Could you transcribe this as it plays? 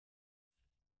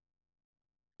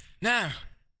"Now,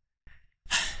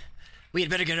 we had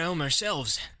better get home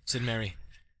ourselves," said Merry.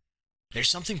 "There's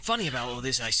something funny about all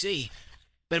this, I see,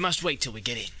 but it must wait till we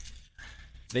get in."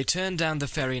 They turned down the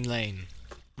ferry lane,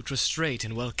 which was straight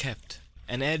and well kept,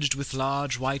 and edged with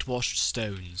large whitewashed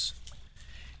stones.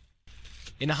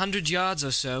 In 100 yards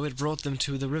or so it brought them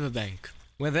to the riverbank,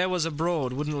 where there was a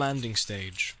broad wooden landing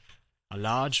stage. A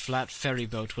large flat ferry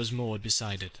boat was moored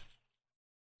beside it.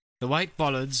 The white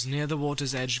bollards near the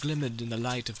water's edge glimmered in the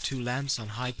light of 2 lamps on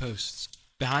high posts.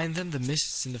 Behind them the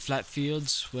mists in the flat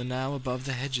fields were now above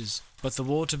the hedges, but the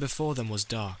water before them was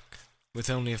dark, with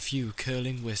only a few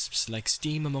curling wisps like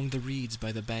steam among the reeds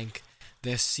by the bank.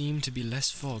 There seemed to be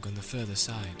less fog on the further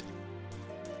side.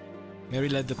 Merry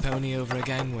led the pony over a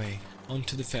gangway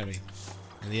onto the ferry,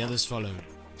 and the others followed.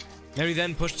 Merry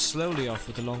then pushed slowly off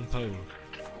with the long pole.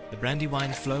 The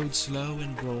Brandywine flowed slow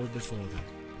and broad before them.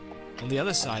 On the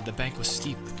other side the bank was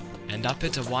steep, and up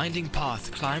it a winding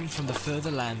path climbed from the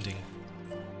further landing.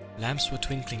 Lamps were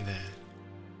twinkling there.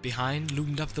 Behind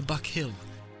loomed up the Buck Hill,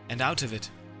 and out of it,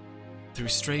 through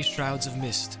stray shrouds of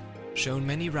mist, shone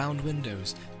many round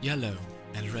windows, yellow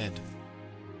and red.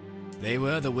 They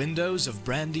were the windows of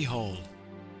Brandy Hall,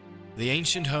 the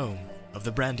ancient home of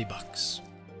the Brandybucks.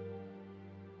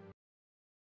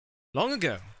 Long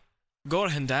ago,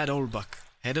 Gorhendad Oldbuck,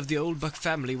 head of the Oldbuck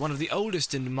family, one of the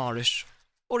oldest in Marish,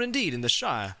 or indeed in the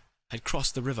Shire, had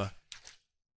crossed the river,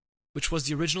 which was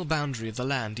the original boundary of the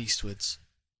land eastwards.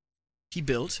 He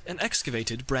built and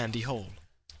excavated Brandy Hall,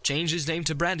 changed his name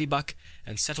to Brandybuck,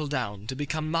 and settled down to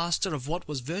become master of what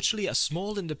was virtually a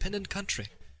small independent country.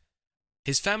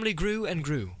 His family grew and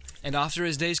grew, and after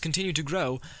his days continued to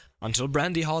grow, until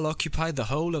Brandy Hall occupied the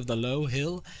whole of the low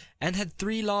hill, and had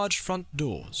 3 large front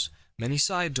doors, many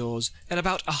side doors, and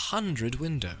about 100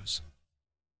 windows.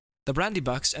 The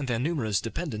Brandybucks and their numerous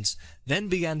dependents then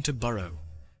began to burrow,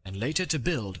 and later to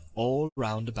build all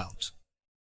round about.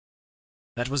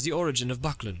 That was the origin of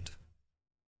Buckland,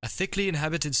 a thickly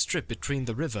inhabited strip between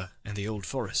the river and the old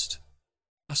forest,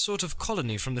 a sort of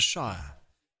colony from the Shire.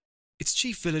 Its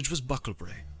chief village was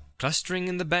Bucklebury, clustering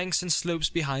in the banks and slopes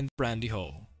behind Brandy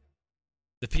Hall.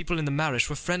 The people in the Marish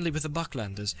were friendly with the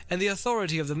Bucklanders, and the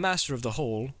authority of the master of the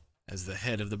hall, as the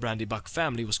head of the Brandybuck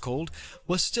family was called,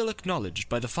 was still acknowledged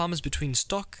by the farmers between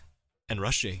Stock and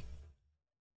Rushy.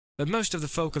 But most of the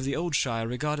folk of the old Shire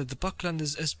regarded the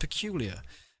Bucklanders as peculiar,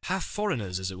 half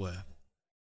foreigners as it were,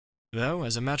 though,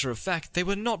 as a matter of fact, they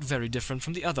were not very different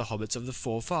from the other hobbits of the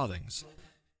Four Farthings,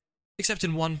 except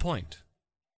in one point.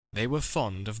 They were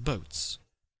fond of boats,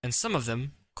 and some of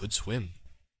them could swim.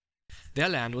 Their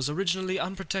land was originally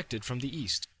unprotected from the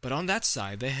east, but on that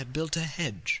side they had built a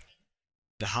hedge,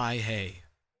 the High Hay.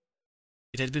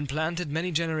 It had been planted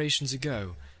many generations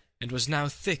ago, and was now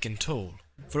thick and tall,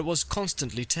 for it was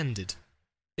constantly tended.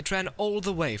 It ran all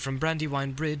the way from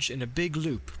Brandywine Bridge in a big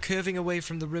loop, curving away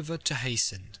from the river to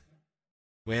Haysend,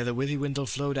 where the Withywindle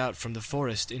flowed out from the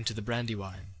forest into the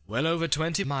Brandywine, well over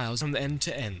 20 miles from end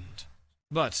to end.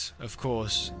 But, of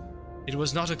course, it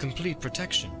was not a complete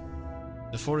protection.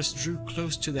 The forest drew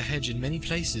close to the hedge in many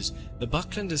places. The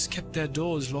Bucklanders kept their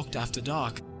doors locked after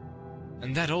dark,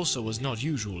 and that also was not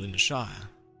usual in the Shire.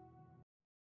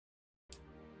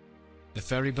 The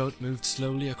ferry boat moved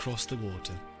slowly across the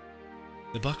water.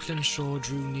 The Buckland shore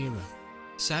drew nearer.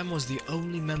 Sam was the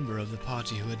only member of the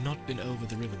party who had not been over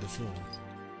the river before.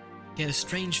 He had a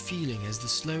strange feeling as the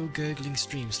slow, gurgling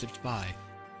stream slipped by.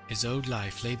 His old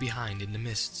life lay behind in the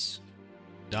mists.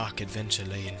 Dark adventure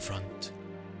lay in front.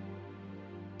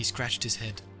 He scratched his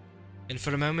head, and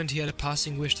for a moment he had a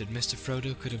passing wish that Mr.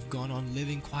 Frodo could have gone on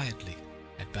living quietly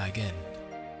at Bag End.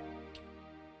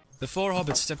 The 4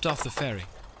 hobbits stepped off the ferry.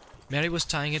 Merry was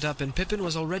tying it up, and Pippin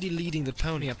was already leading the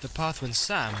pony up the path when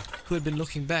Sam, who had been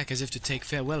looking back as if to take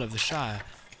farewell of the Shire,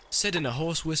 said in a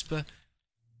hoarse whisper,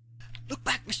 "Look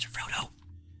back, Mr. Frodo.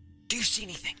 Do you see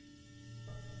anything?"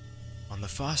 On the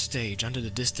far stage, under the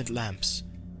distant lamps,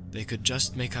 they could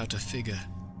just make out a figure.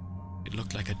 It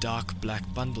looked like a dark black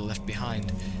bundle left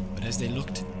behind, but as they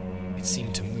looked, it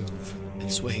seemed to move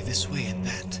and sway this way and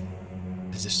that,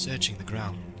 as if searching the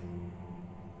ground.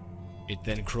 It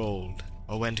then crawled,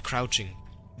 or went crouching,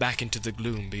 back into the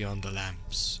gloom beyond the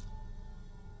lamps.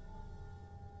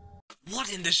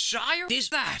 "What in the Shire is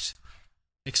that?"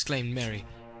 exclaimed Merry.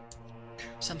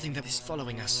 "Something that is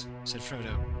following us," said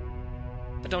Frodo.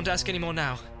 "But don't ask any more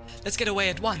now. Let's get away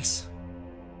at once."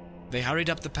 They hurried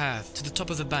up the path to the top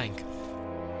of the bank,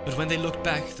 but when they looked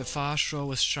back, the far shore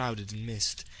was shrouded in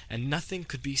mist, and nothing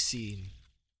could be seen.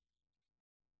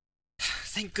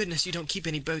 "Thank goodness you don't keep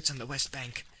any boats on the west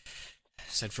bank,"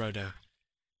 said Frodo.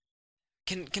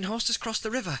 Can horses cross the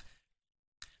river?"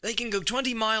 They can go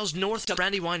 20 miles north to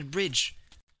Brandywine Bridge,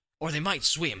 or they might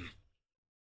swim,"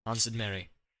 answered Mary,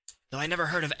 "though I never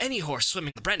heard of any horse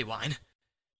swimming the Brandywine.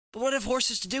 But what have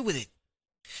horses to do with it?"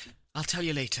 "I'll tell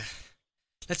you later.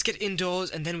 Let's get indoors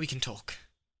and then we can talk."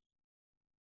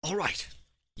 "All right.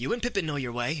 You and Pippin know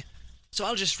your way, so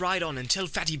I'll just ride on and tell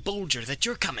Fatty Bulger that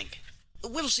you're coming.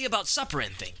 We'll see about supper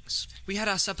and things." "We had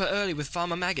our supper early with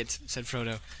Farmer Maggot," said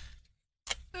Frodo.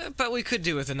 "But we could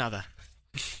do with another."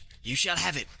 "You shall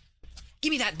have it.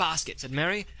 Give me that basket," said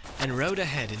Mary, and rode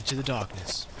ahead into the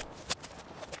darkness.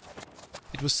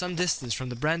 It was some distance from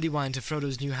the Brandywine to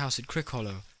Frodo's new house at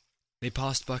Crickhollow. They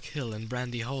passed Buck Hill and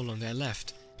Brandy Hole on their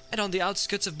left, and on the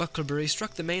outskirts of Bucklebury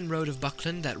struck the main road of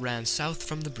Buckland that ran south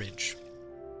from the bridge.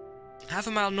 Half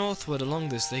a mile northward along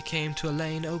this they came to a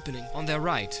lane opening on their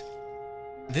right.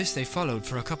 This they followed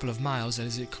for a couple of miles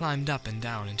as it climbed up and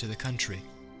down into the country.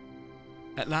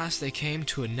 At last they came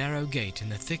to a narrow gate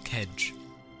in a thick hedge.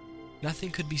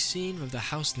 Nothing could be seen of the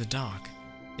house in the dark.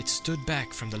 It stood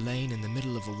back from the lane in the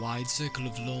middle of a wide circle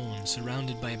of lawn,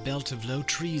 surrounded by a belt of low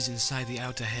trees inside the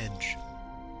outer hedge.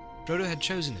 Frodo had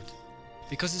chosen it,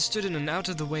 because it stood in an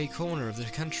out-of-the-way corner of the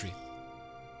country,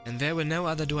 and there were no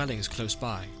other dwellings close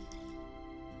by.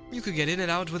 You could get in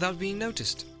and out without being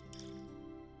noticed.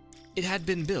 It had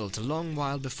been built a long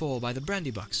while before by the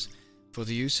Brandybucks, for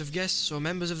the use of guests or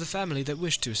members of the family that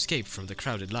wished to escape from the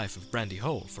crowded life of Brandy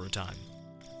Hole for a time.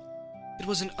 It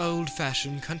was an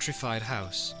old-fashioned, countrified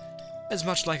house, as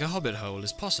much like a hobbit hole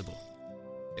as possible.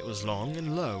 It was long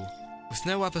and low, with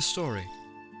no upper story,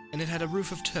 and it had a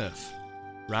roof of turf,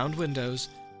 round windows,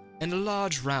 and a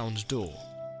large round door.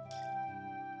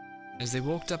 As they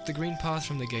walked up the green path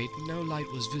from the gate, no light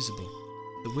was visible.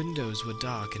 The windows were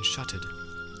dark and shuttered.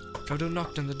 Frodo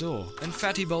knocked on the door, and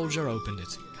Fatty Bulger opened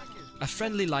it. A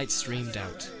friendly light streamed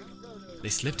out. They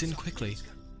slipped in quickly,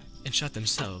 and shut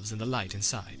themselves in the light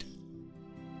inside.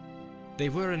 They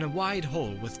were in a wide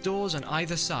hall with doors on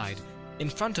either side. In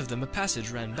front of them a passage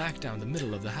ran back down the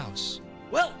middle of the house.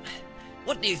 "Well,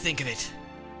 what do you think of it?"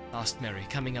 asked Mary,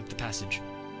 coming up the passage.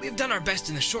 "We've done our best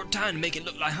in a short time to make it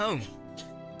look like home.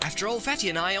 After all, Fatty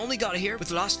and I only got here with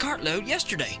the last cartload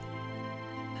yesterday."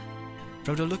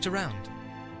 Frodo looked around.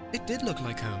 It did look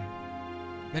like home.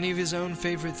 Many of his own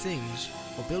favorite things,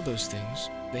 or Bilbo's things,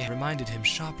 they reminded him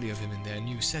sharply of him in their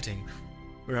new setting,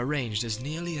 were arranged as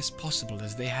nearly as possible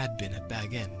as they had been at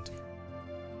Bag End.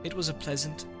 It was a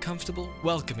pleasant, comfortable,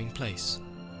 welcoming place,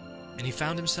 and he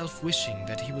found himself wishing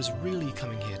that he was really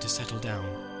coming here to settle down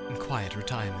in quiet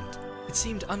retirement. It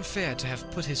seemed unfair to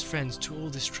have put his friends to all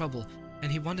this trouble,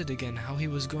 and he wondered again how he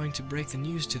was going to break the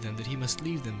news to them that he must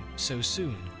leave them so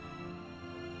soon.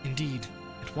 Indeed,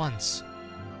 at once.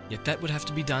 Yet that would have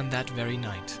to be done that very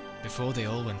night, before they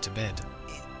all went to bed.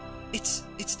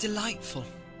 It's delightful,"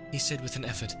 he said with an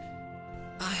effort.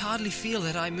 "I hardly feel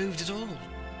that I moved at all."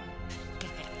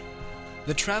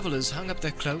 The travelers hung up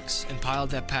their cloaks and piled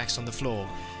their packs on the floor.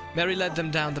 Mary led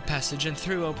them down the passage and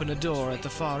threw open a door at the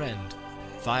far end.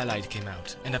 Firelight came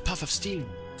out, and a puff of steam.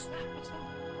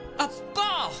 "A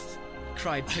bath!"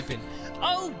 cried Pippin.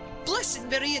 "Oh, blessed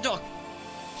Meriadoc!"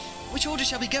 "Which order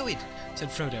shall we go in?" said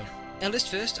Frodo. "Eldest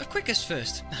first or quickest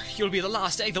first?" "You'll be the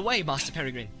last either way, Master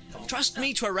Peregrine." "Trust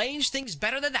me to arrange things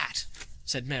better than that,"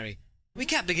 said Mary. "We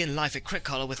can't begin life at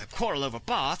Crickhollow with a quarrel over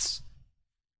baths.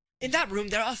 In that room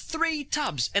there are 3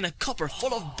 tubs and a copper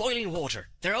full of boiling water.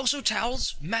 There are also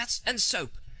towels, mats, and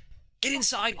soap. Get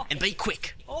inside and be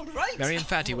quick." "All right." Mary and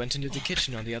Fatty went into the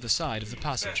kitchen on the other side of the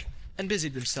passage and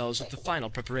busied themselves with the final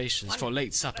preparations for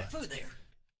late supper.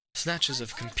 Snatches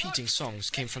of competing songs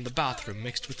came from the bathroom,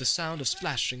 mixed with the sound of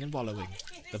splashing and wallowing.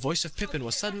 The voice of Pippin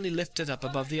was suddenly lifted up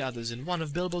above the others in one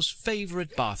of Bilbo's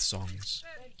favourite bath songs.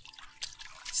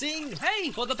 "Sing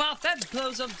hey for the bath at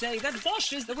close of day that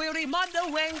washes the weary mud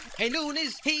away. Hey loon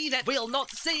is he that will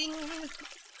not sing.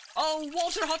 Oh,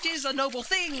 water hot is a noble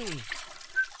thing.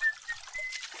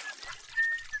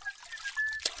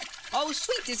 Oh,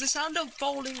 sweet is the sound of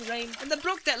falling rain, and the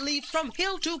brook that leaps from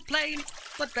hill to plain.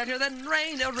 But better than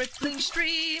rain or rippling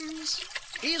streams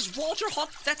is water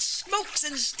hot that smokes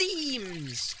and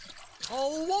steams.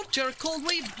 Oh, water cold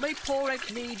we may pour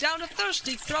at me down a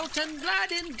thirsty throat and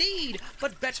glad indeed.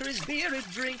 But better is beer if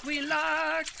drink we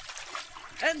lack,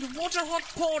 and water hot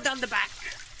pour down the back.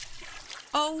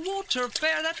 Oh, water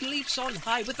fair that leaps on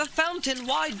high with a fountain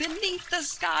wide beneath the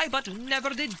sky. But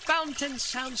never did fountain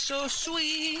sound so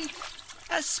sweet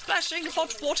as splashing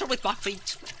hot water with my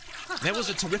feet." There was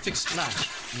a terrific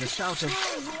splash and a shout of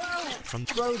from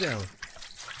Frodo.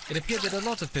 It appeared that a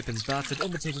lot of Pippin's baths had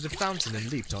imitated a fountain and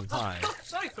leaped on high.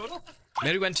 "Sorry, Frodo."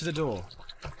 Mary went to the door.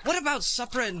 "What about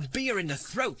supper and beer in the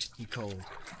throat?" he called.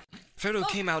 Frodo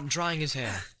came out drying his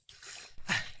hair.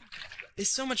 "There's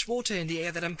so much water in the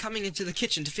air that I'm coming into the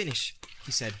kitchen to finish,"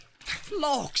 he said.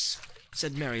 Logs,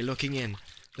 said Mary, looking in.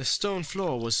 The stone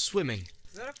floor was swimming.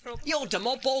 you ought to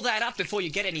mop all that up before you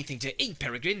get anything to eat,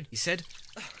 Peregrine, He said,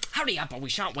 Hurry up or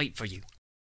we shan't wait for you.